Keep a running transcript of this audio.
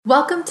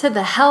Welcome to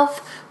the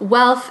Health,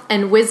 Wealth,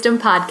 and Wisdom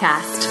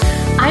Podcast.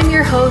 I'm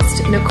your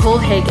host, Nicole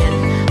Hagan,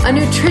 a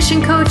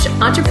nutrition coach,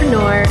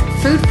 entrepreneur,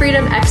 food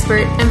freedom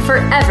expert, and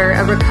forever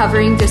a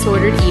recovering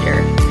disordered eater.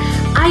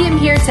 I am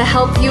here to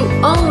help you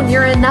own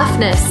your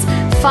enoughness,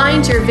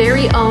 find your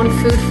very own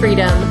food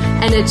freedom,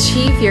 and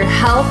achieve your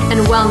health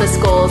and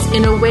wellness goals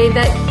in a way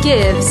that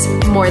gives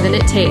more than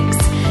it takes.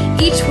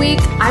 Each week,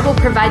 I will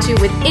provide you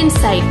with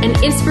insight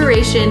and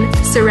inspiration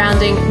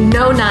surrounding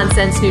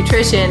no-nonsense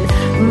nutrition,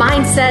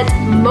 mindset,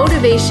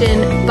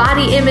 motivation,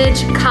 body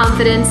image,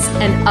 confidence,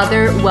 and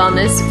other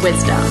wellness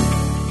wisdom.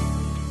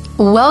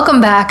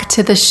 Welcome back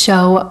to the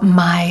show,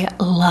 my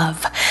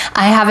love.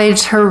 I have a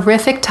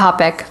terrific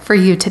topic for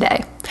you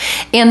today.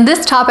 And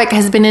this topic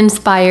has been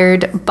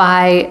inspired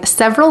by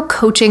several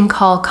coaching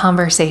call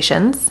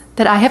conversations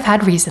that I have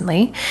had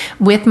recently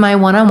with my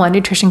one-on-one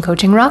nutrition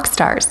coaching rock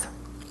stars.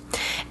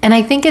 And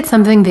I think it's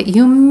something that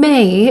you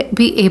may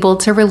be able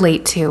to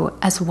relate to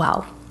as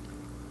well.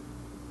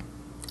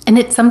 And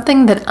it's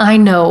something that I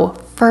know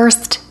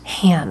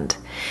firsthand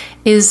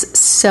is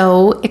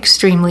so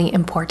extremely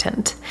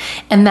important.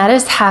 And that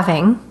is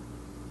having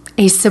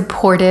a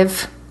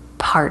supportive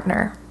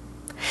partner.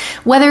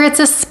 Whether it's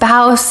a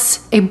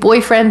spouse, a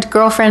boyfriend,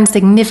 girlfriend,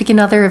 significant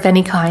other of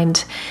any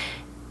kind,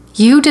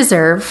 you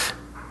deserve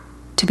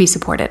to be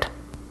supported.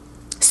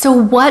 So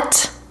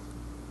what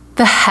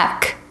the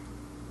heck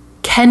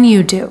can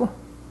you do?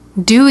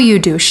 Do you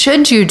do?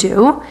 Should you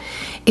do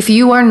if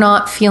you are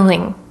not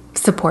feeling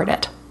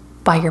supported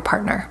by your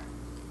partner?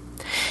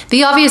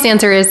 The obvious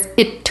answer is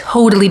it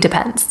totally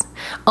depends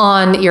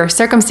on your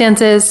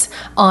circumstances,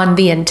 on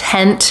the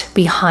intent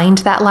behind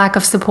that lack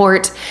of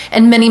support,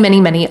 and many, many,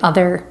 many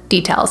other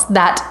details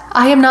that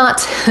I am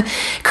not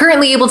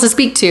currently able to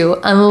speak to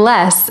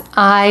unless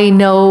I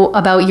know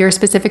about your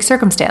specific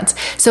circumstance.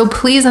 So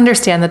please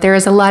understand that there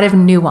is a lot of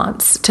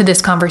nuance to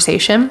this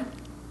conversation.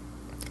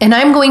 And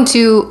I'm going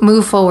to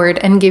move forward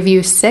and give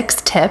you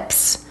 6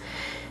 tips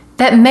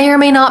that may or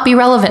may not be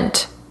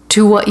relevant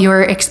to what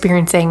you're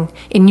experiencing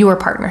in your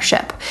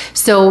partnership.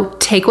 So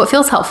take what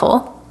feels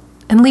helpful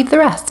and leave the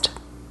rest.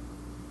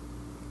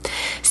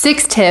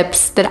 6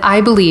 tips that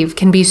I believe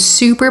can be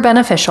super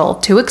beneficial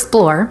to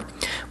explore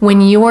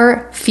when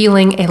you're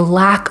feeling a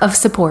lack of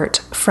support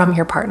from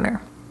your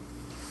partner.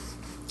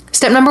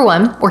 Step number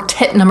 1, or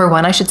tip number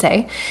 1, I should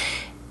say,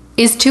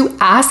 is to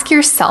ask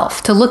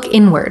yourself to look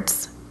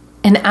inwards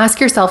and ask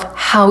yourself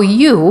how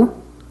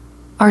you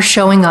are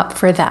showing up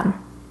for them.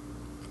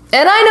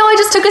 And I know I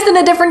just took us in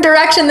a different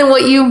direction than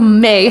what you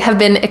may have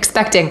been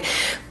expecting.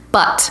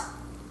 But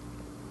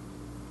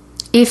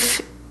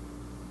if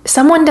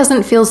someone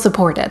doesn't feel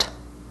supported,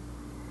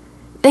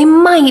 they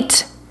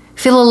might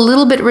feel a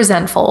little bit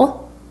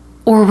resentful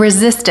or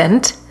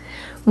resistant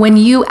when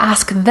you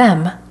ask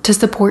them to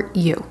support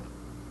you.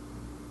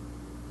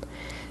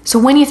 So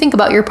when you think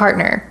about your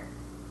partner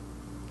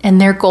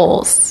and their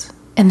goals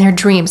and their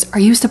dreams, are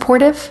you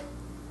supportive?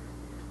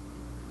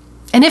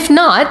 And if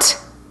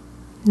not,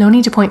 no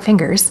need to point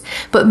fingers,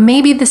 but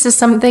maybe this is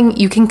something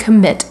you can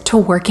commit to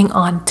working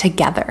on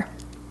together.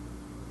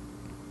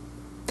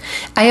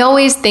 I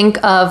always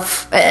think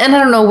of, and I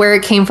don't know where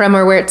it came from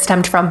or where it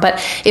stemmed from, but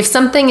if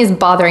something is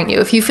bothering you,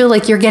 if you feel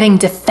like you're getting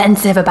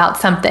defensive about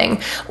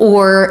something,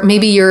 or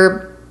maybe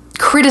you're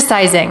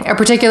criticizing a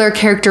particular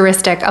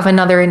characteristic of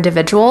another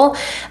individual,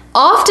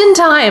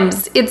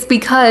 oftentimes it's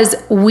because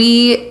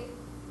we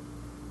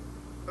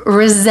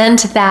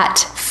resent that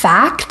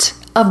fact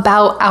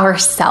about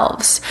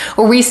ourselves,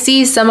 or we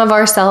see some of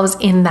ourselves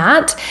in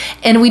that,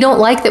 and we don't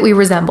like that we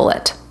resemble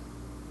it.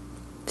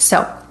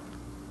 So,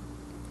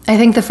 I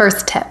think the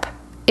first tip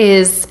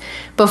is,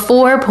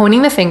 before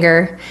pointing the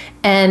finger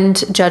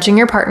and judging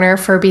your partner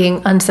for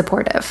being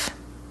unsupportive,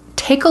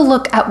 take a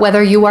look at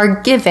whether you are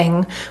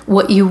giving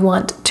what you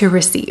want to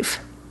receive.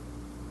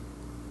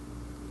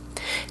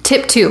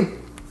 Tip 2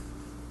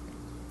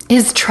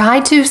 is try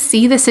to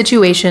see the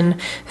situation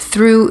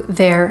through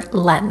their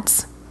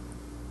lens.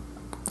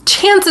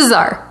 Chances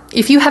are,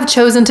 if you have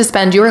chosen to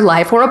spend your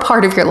life or a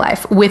part of your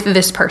life with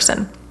this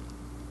person,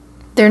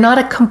 they're not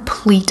a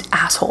complete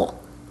asshole.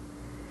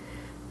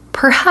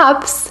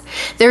 Perhaps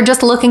they're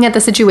just looking at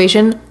the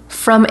situation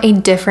from a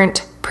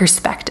different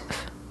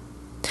perspective.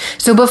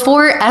 So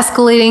before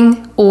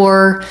escalating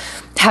or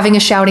having a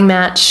shouting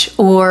match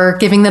or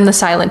giving them the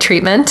silent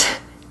treatment,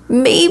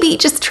 maybe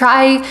just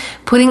try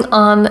putting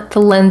on the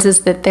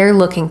lenses that they're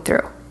looking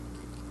through.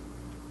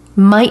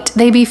 Might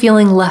they be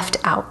feeling left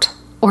out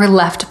or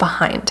left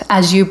behind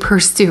as you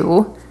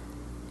pursue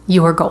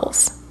your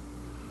goals?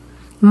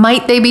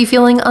 Might they be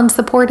feeling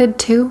unsupported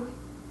too?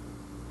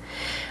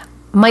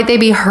 Might they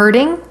be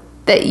hurting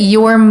that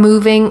you're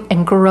moving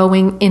and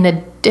growing in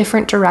a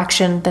different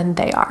direction than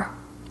they are?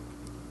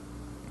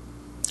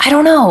 I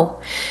don't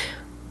know.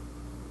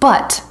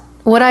 But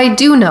what I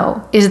do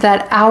know is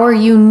that our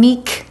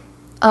unique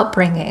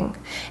upbringing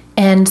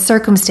and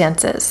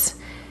circumstances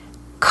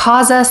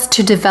cause us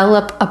to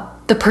develop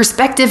the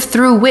perspective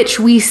through which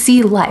we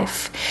see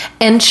life.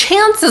 And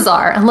chances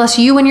are, unless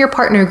you and your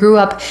partner grew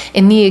up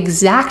in the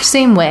exact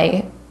same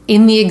way,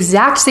 in the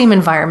exact same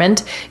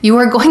environment, you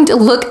are going to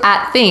look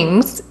at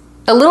things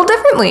a little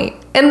differently.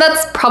 And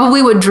that's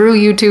probably what drew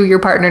you to your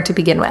partner to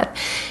begin with.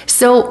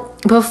 So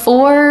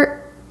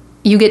before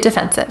you get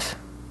defensive,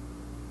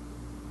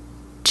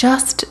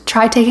 just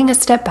try taking a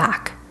step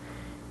back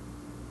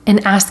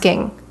and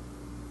asking,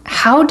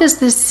 how does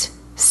this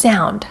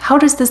sound? How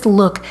does this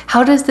look?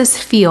 How does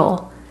this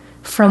feel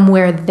from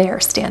where they're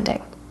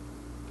standing?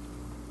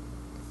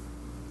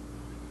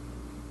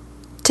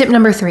 Tip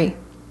number 3,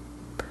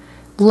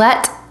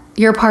 let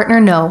your partner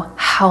know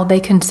how they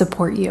can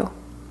support you.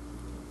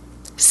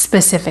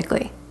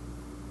 Specifically.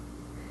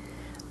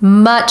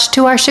 Much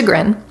to our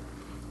chagrin,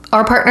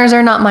 our partners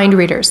are not mind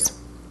readers.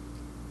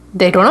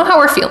 They don't know how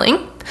we're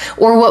feeling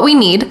or what we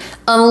need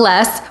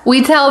unless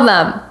we tell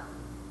them.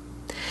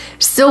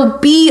 So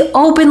be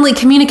openly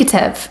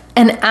communicative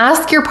and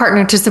ask your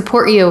partner to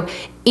support you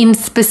in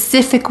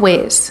specific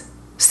ways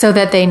so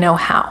that they know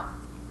how.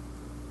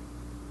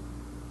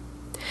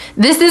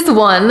 This is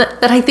one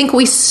that I think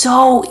we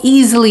so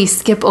easily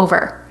skip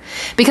over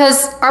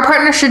because our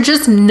partner should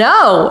just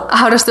know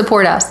how to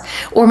support us.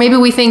 Or maybe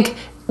we think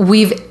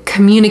we've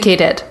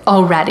communicated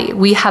already.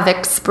 We have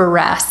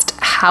expressed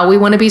how we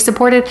want to be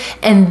supported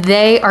and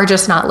they are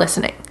just not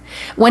listening.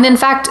 When in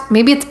fact,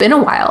 maybe it's been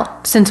a while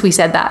since we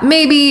said that.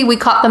 Maybe we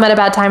caught them at a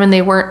bad time and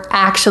they weren't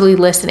actually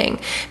listening.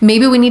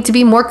 Maybe we need to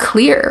be more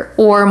clear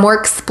or more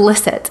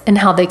explicit in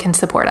how they can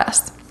support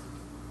us.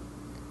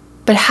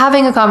 But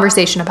having a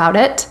conversation about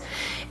it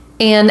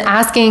and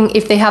asking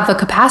if they have the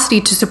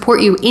capacity to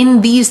support you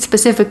in these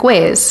specific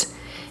ways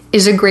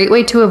is a great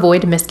way to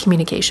avoid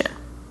miscommunication.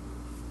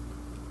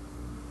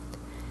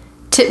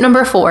 Tip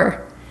number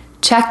 4,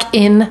 check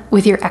in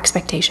with your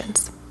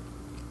expectations.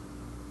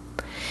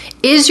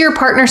 Is your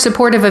partner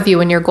supportive of you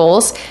and your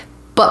goals,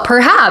 but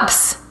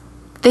perhaps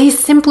they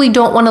simply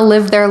don't want to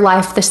live their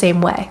life the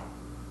same way?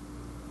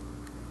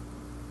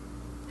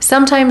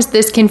 Sometimes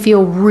this can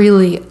feel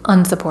really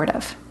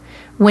unsupportive,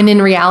 when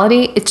in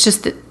reality, it's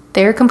just that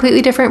they're a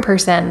completely different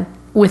person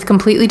with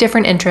completely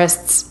different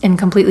interests and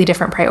completely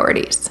different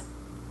priorities.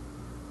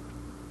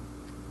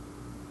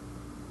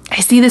 I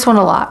see this one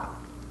a lot.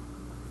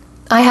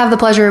 I have the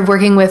pleasure of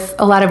working with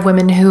a lot of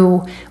women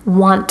who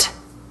want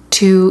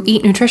to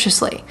eat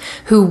nutritiously,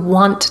 who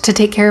want to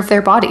take care of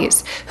their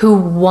bodies, who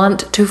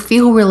want to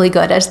feel really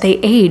good as they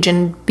age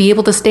and be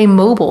able to stay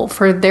mobile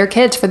for their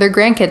kids, for their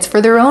grandkids,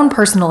 for their own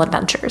personal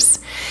adventures.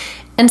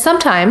 And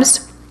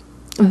sometimes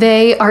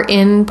they are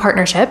in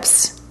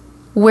partnerships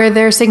where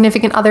their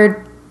significant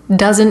other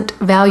doesn't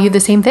value the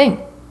same thing.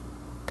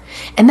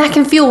 And that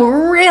can feel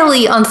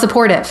really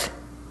unsupportive.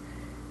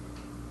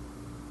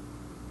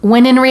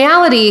 When in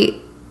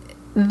reality,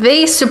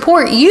 they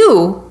support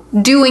you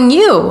doing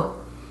you.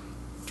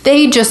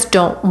 They just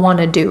don't want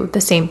to do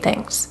the same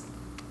things.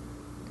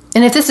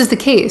 And if this is the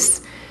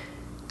case,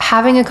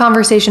 having a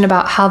conversation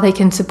about how they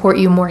can support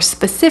you more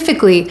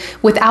specifically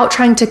without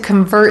trying to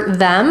convert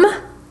them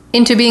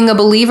into being a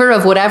believer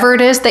of whatever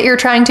it is that you're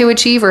trying to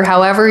achieve or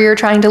however you're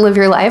trying to live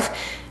your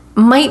life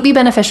might be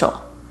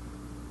beneficial.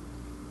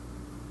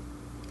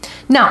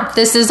 Now,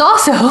 this is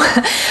also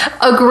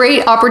a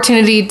great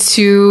opportunity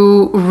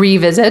to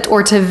revisit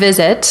or to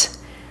visit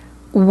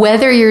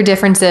whether your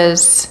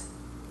differences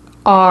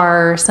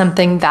are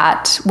something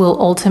that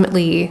will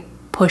ultimately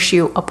push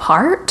you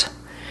apart,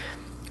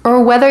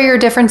 or whether your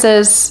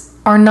differences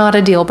are not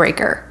a deal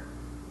breaker.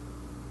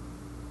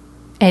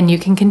 And you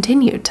can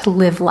continue to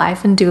live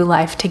life and do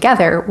life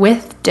together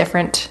with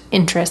different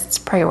interests,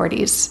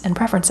 priorities, and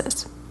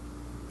preferences.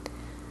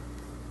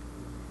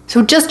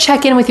 So just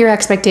check in with your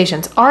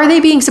expectations. Are they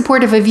being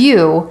supportive of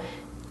you?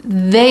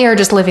 They are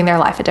just living their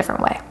life a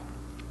different way.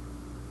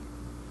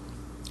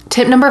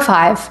 Tip number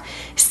 5,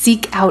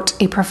 seek out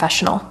a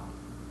professional.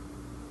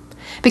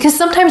 Because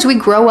sometimes we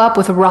grow up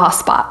with raw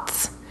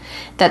spots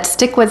that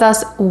stick with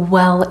us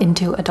well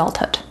into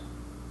adulthood.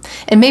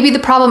 And maybe the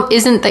problem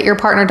isn't that your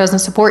partner doesn't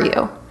support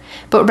you,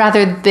 but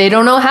rather they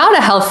don't know how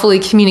to healthfully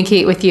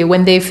communicate with you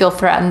when they feel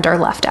threatened or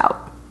left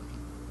out.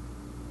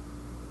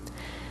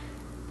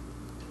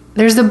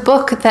 There's a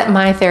book that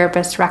my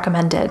therapist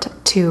recommended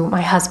to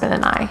my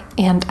husband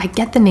and I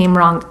get the name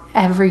wrong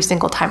every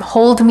single time.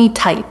 Hold Me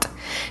Tight.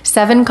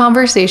 7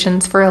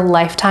 Conversations for a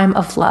Lifetime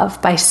of Love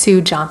by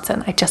Sue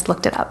Johnson. I just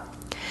looked it up.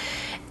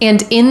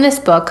 And in this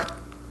book,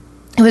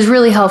 it was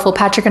really helpful.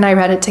 Patrick and I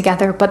read it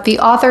together, but the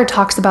author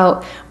talks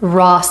about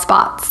raw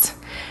spots,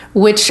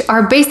 which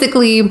are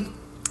basically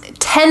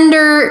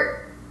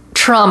tender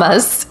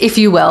traumas, if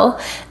you will,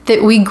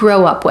 that we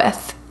grow up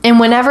with. And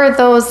whenever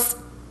those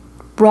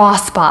raw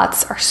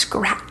spots are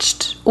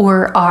scratched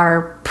or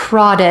are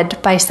prodded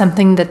by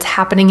something that's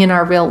happening in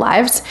our real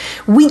lives,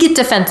 we get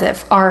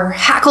defensive. Our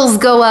hackles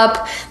go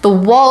up, the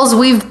walls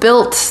we've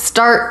built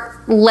start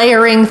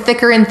layering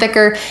thicker and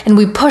thicker, and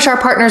we push our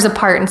partners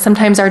apart. And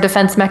sometimes our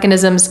defense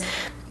mechanisms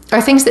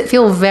are things that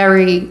feel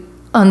very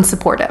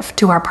unsupportive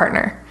to our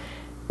partner,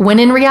 when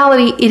in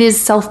reality, it is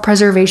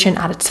self-preservation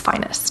at its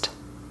finest.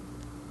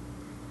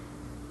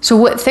 So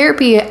what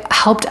therapy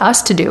helped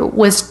us to do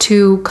was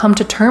to come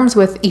to terms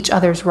with each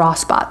other's raw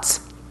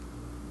spots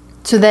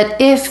so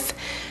that if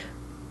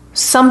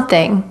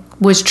something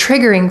was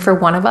triggering for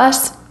one of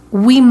us,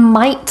 we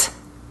might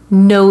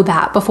know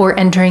that before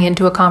entering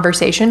into a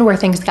conversation where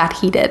things got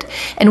heated,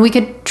 and we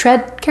could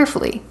tread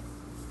carefully.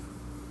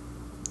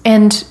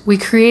 And we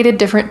created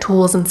different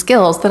tools and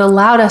skills that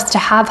allowed us to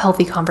have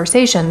healthy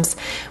conversations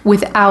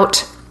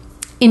without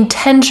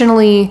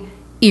intentionally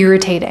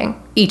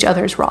irritating each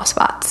other's raw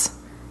spots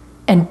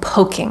and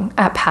poking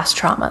at past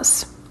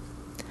traumas.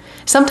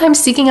 Sometimes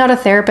seeking out a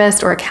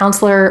therapist or a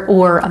counselor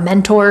or a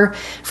mentor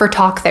for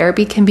talk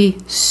therapy can be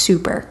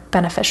super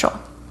beneficial.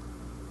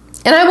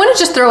 And I want to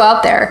just throw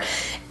out there,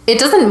 it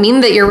doesn't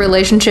mean that your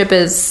relationship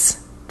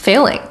is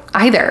failing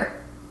either.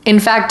 In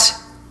fact,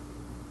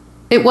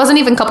 it wasn't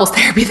even couples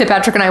therapy that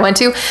Patrick and I went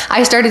to.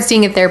 I started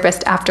seeing a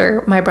therapist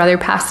after my brother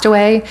passed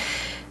away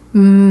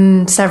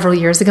several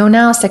years ago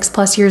now,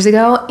 6+ years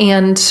ago.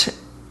 And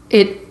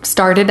it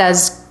started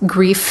as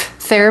grief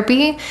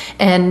therapy,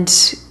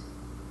 and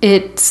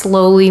it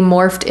slowly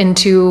morphed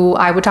into,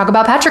 I would talk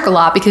about Patrick a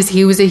lot because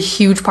he was a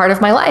huge part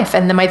of my life.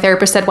 And then my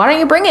therapist said, why don't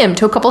you bring him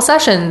to a couple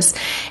sessions?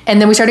 And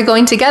then we started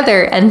going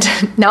together, and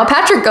now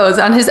Patrick goes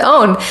on his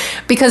own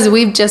because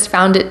we've just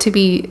found it to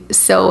be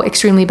so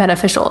extremely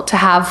beneficial to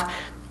have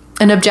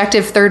an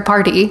objective third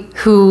party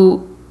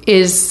who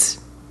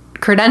is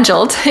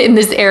credentialed in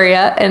this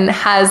area and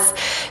has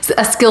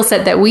a skill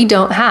set that we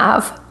don't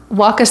have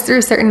walk us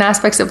through certain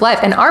aspects of life,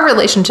 and our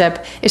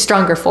relationship is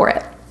stronger for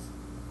it.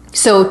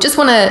 So just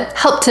want to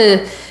help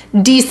to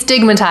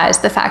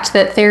destigmatize the fact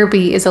that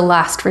therapy is a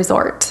last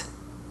resort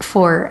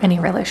for any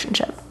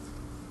relationship.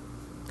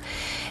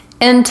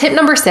 And tip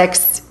number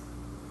 6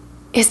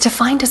 is to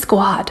find a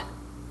squad.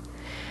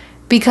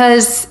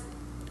 Because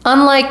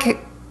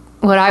unlike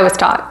what I was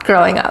taught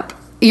growing up,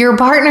 your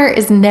partner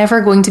is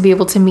never going to be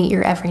able to meet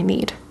your every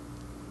need.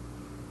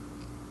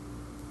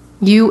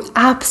 You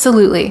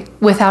absolutely,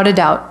 without a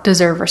doubt,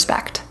 deserve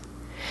respect.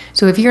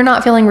 So if you're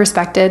not feeling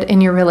respected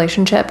in your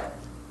relationship,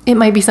 it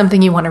might be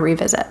something you want to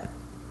revisit.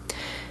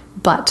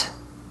 But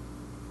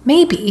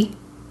maybe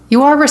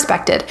you are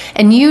respected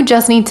and you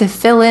just need to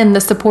fill in the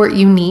support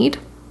you need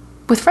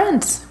with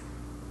friends,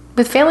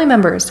 with family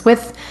members,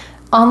 with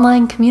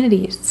online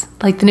communities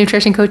like the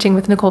Nutrition Coaching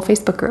with Nicole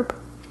Facebook group.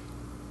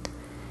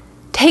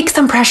 Take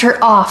some pressure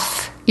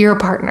off your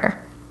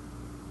partner.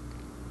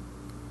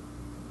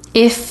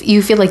 If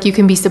you feel like you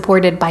can be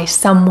supported by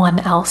someone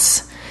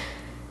else,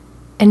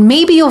 and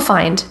maybe you'll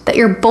find that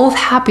you're both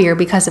happier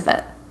because of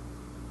it.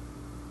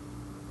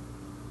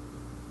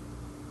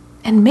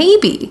 And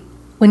maybe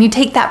when you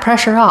take that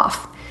pressure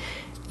off,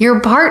 your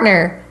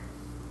partner,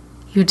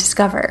 you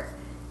discover,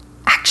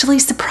 actually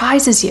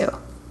surprises you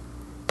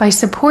by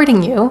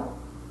supporting you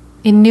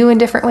in new and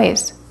different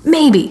ways.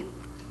 Maybe.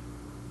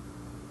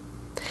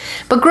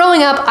 But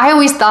growing up, I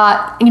always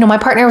thought, my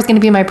partner was going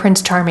to be my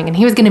Prince Charming and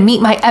he was going to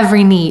meet my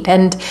every need,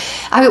 and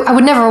I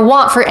would never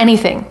want for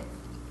anything.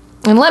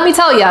 And let me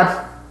tell you,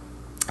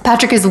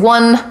 Patrick is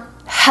one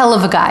hell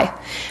of a guy,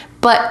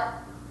 but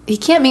he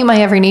can't meet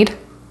my every need.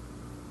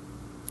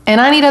 And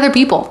I need other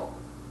people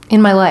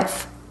in my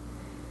life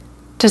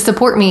to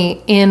support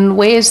me in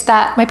ways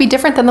that might be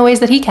different than the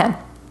ways that he can.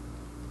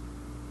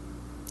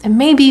 And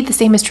maybe the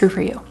same is true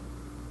for you.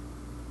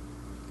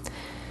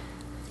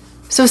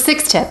 So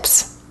 6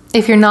 tips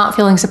if you're not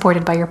feeling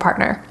supported by your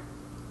partner.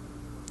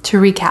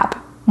 To recap,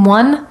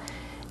 1,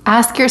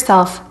 ask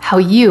yourself how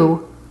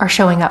you are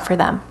showing up for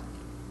them.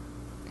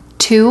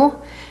 2,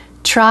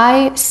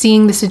 try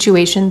seeing the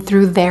situation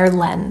through their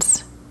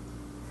lens.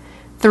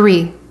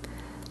 3,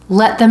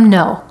 let them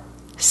know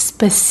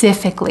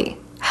specifically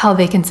how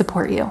they can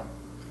support you.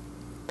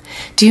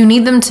 Do you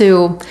need them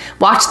to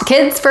watch the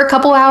kids for a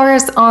couple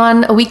hours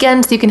on a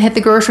weekend so you can hit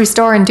the grocery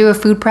store and do a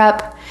food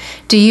prep?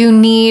 Do you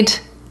need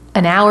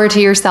an hour to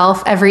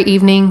yourself every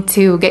evening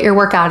to get your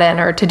workout in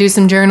or to do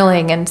some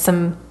journaling and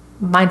some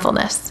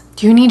mindfulness?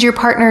 Do you need your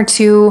partner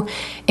to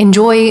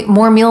enjoy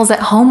more meals at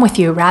home with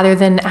you rather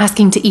than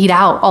asking to eat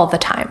out all the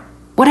time?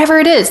 Whatever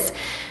it is,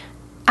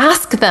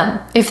 ask them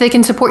if they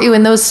can support you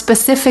in those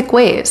specific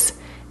ways.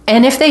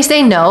 And if they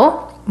say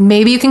no,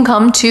 maybe you can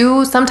come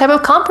to some type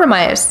of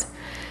compromise.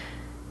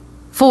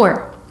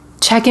 4,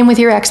 check in with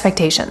your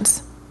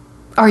expectations.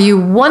 Are you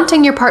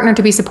wanting your partner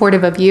to be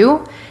supportive of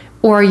you,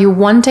 or are you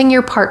wanting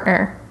your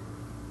partner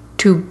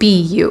to be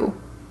you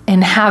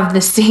and have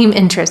the same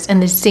interests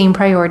and the same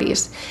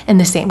priorities and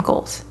the same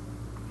goals?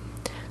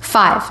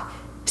 5,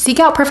 seek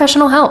out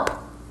professional help.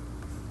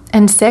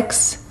 And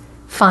 6,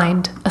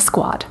 find a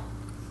squad.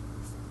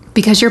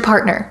 Because your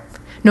partner,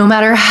 no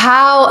matter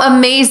how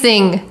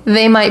amazing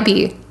they might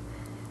be,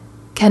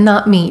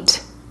 cannot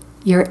meet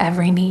your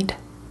every need.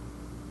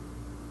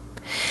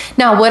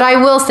 Now, what I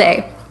will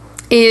say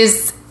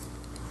is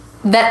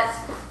that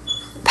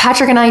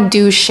Patrick and I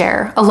do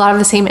share a lot of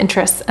the same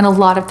interests and a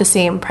lot of the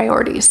same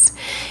priorities.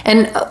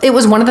 And it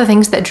was one of the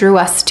things that drew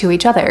us to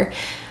each other.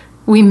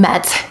 We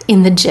met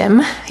in the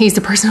gym. He's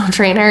a personal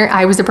trainer.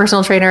 I was a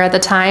personal trainer at the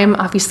time.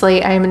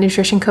 Obviously, I am a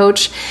nutrition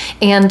coach,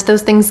 and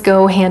those things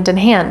go hand in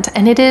hand.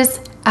 And it is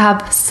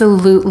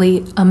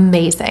absolutely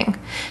amazing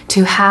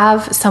to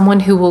have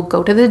someone who will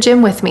go to the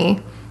gym with me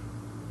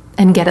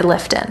and get a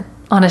lift in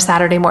on a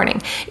Saturday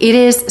morning. It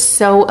is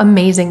so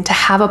amazing to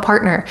have a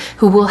partner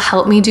who will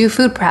help me do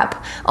food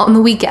prep on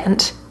the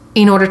weekend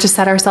in order to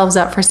set ourselves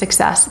up for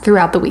success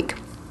throughout the week.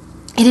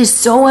 It is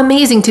so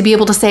amazing to be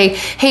able to say,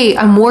 hey,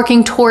 I'm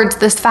working towards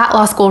this fat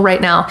loss goal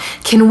right now.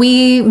 Can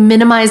we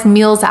minimize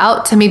meals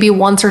out to maybe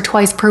once or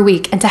twice per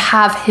week, and to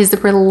have his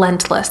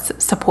relentless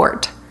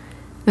support?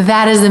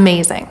 That is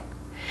amazing.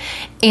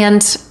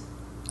 And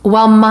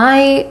while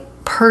my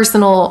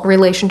personal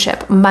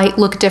relationship might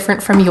look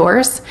different from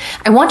yours,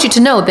 I want you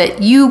to know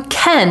that you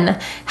can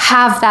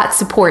have that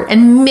support.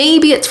 And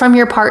maybe it's from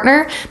your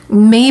partner,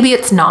 maybe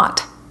it's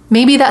not.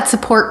 Maybe that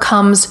support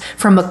comes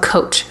from a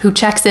coach who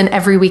checks in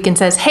every week and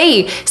says,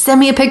 hey, send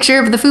me a picture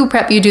of the food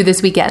prep you do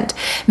this weekend.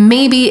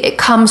 Maybe it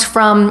comes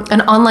from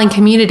an online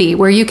community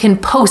where you can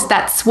post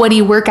that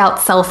sweaty workout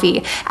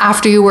selfie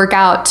after you work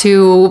out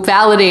to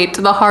validate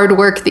the hard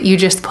work that you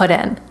just put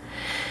in.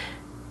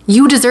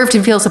 You deserve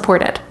to feel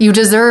supported. You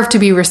deserve to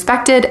be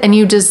respected, and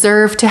you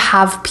deserve to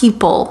have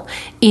people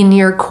in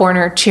your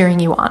corner cheering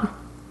you on.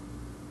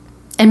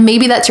 And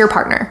maybe that's your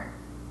partner.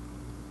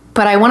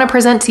 But I want to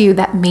present to you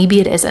that maybe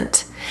it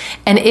isn't.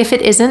 And if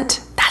it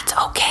isn't, that's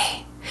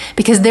okay.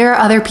 Because there are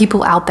other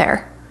people out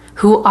there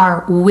who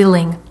are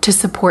willing to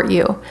support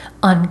you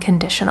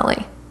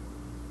unconditionally.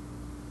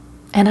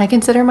 And I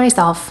consider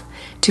myself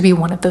to be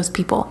one of those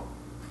people.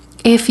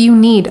 If you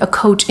need a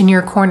coach in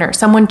your corner,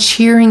 someone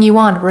cheering you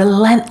on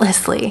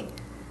relentlessly,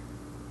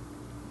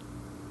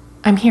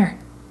 I'm here.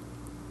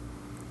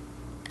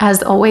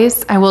 As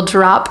always, I will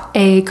drop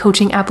a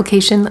coaching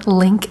application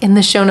link in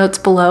the show notes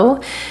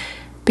below.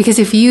 Because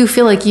if you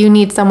feel like you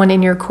need someone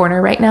in your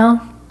corner right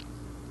now,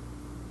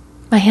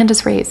 my hand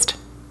is raised.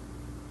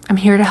 I'm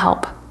here to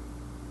help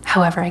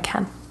however I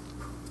can.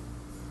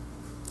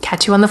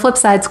 Catch you on the flip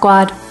side,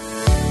 squad.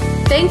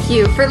 Thank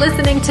you for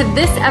listening to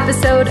this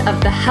episode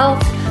of the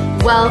Health,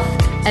 Wealth,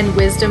 and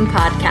Wisdom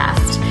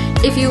Podcast.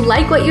 If you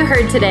like what you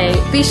heard today,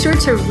 be sure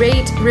to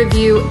rate,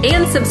 review,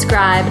 and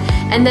subscribe,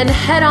 and then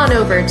head on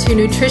over to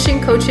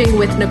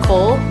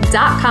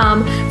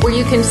nutritioncoachingwithnicole.com where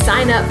you can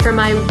sign up for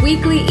my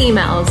weekly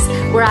emails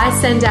where I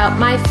send out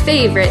my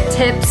favorite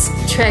tips,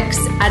 tricks,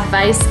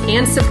 advice,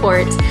 and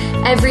support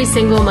every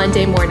single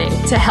Monday morning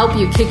to help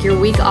you kick your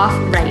week off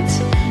right.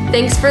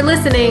 Thanks for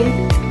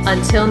listening.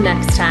 Until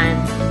next time.